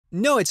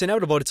No, it's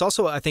inevitable. It's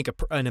also, I think,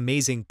 an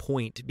amazing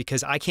point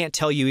because I can't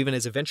tell you, even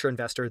as a venture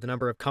investor, the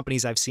number of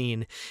companies I've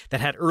seen that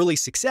had early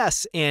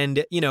success.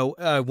 And,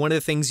 one of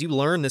the things you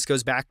learn, this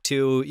goes back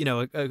to,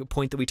 a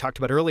point that we talked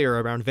about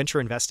earlier around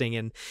venture investing,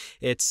 and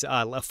it's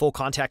a full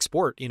contact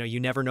sport. You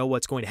never know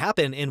what's going to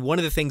happen. And one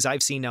of the things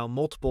I've seen now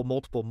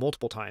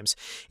multiple times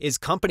is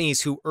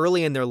companies who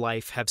early in their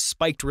life have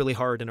spiked really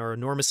hard and are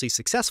enormously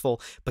successful,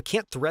 but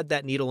can't thread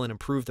that needle and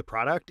improve the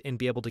product and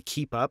be able to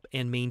keep up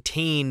and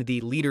maintain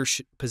the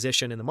leadership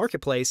position in the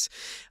marketplace.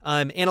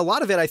 And a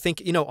lot of it, I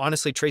think,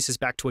 honestly traces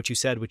back to what you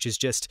said, which is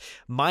just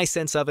my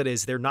sense of it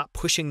is they're not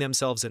pushing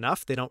themselves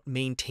enough. They don't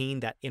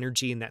maintain that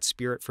energy and that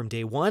spirit from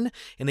day one,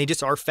 and they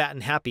just are fat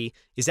and happy.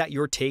 Is that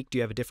your take? Do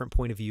you have a different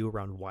point of view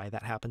around why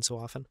that happens so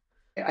often?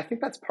 Yeah, I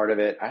think that's part of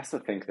it. I also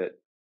think that,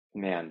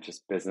 man,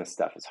 just business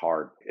stuff is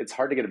hard. It's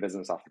hard to get a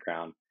business off the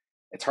ground.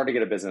 It's hard to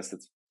get a business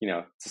that's,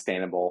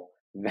 sustainable.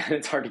 Then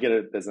it's hard to get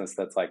a business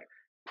that's like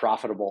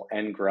profitable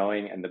and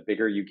growing. And the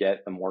bigger you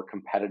get, the more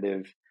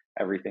competitive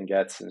everything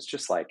gets. And it's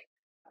just like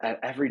at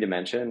every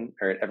dimension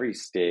or at every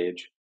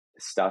stage,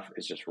 stuff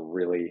is just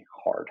really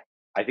hard.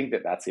 I think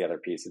that that's the other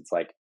piece. It's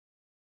like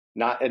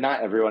not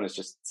everyone is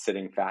just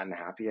sitting fat and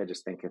happy. I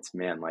just think it's,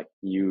 man, like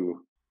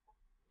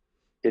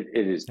it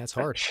is That's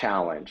a hard.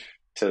 challenge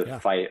to Yeah.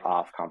 fight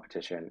off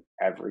competition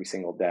every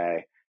single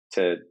day,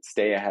 to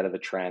stay ahead of the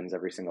trends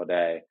every single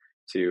day,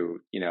 to,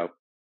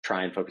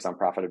 try and focus on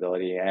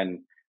profitability. And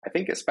I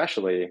think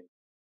especially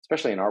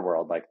in our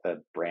world, like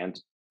the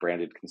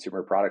branded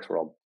consumer products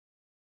world,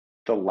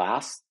 the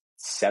last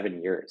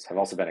 7 years have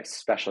also been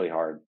especially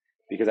hard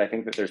because I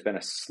think that there's been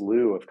a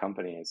slew of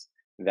companies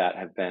that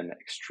have been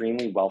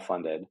extremely well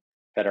funded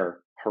that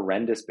are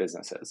horrendous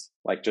businesses,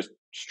 like just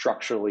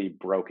structurally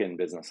broken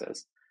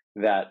businesses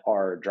that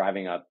are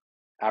driving up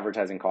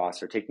advertising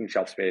costs or taking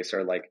shelf space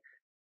or like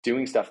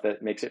doing stuff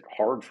that makes it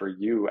hard for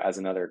you as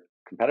another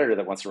competitor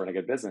that wants to run a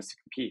good business to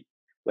compete.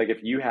 Like if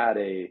you had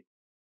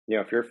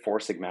if you're Four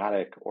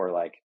Sigmatic or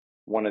like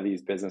one of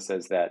these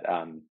businesses that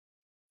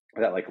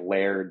like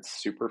Laird's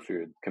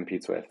Superfood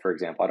competes with, for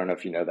example, I don't know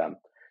if you know them.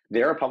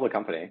 They're a public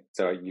company,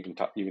 so you can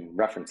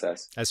reference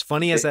this. As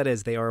funny as They, that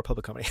is, they are a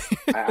public company.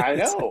 I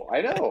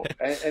know,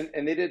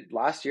 and they did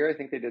last year. I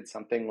think they did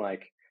something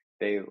like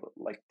they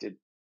like did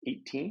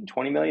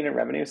 20 million in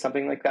revenue,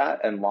 something like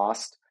that, and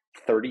lost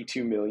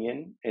 32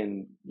 million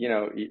in,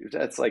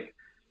 that's like,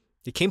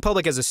 It came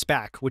public as a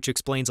SPAC, which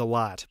explains a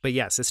lot. But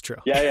yes, it's true.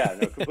 yeah,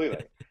 no,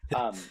 completely.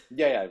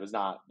 Yeah, it was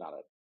not a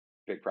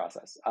big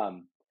process.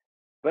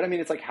 But I mean,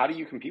 it's like, how do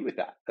you compete with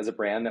that as a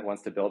brand that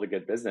wants to build a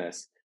good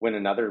business when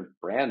another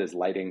brand is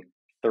lighting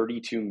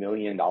 $32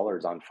 million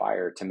on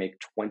fire to make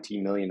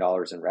 $20 million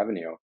in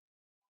revenue?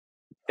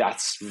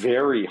 That's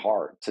very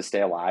hard to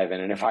stay alive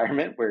in an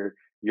environment where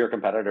your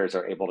competitors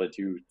are able to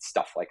do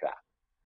stuff like that.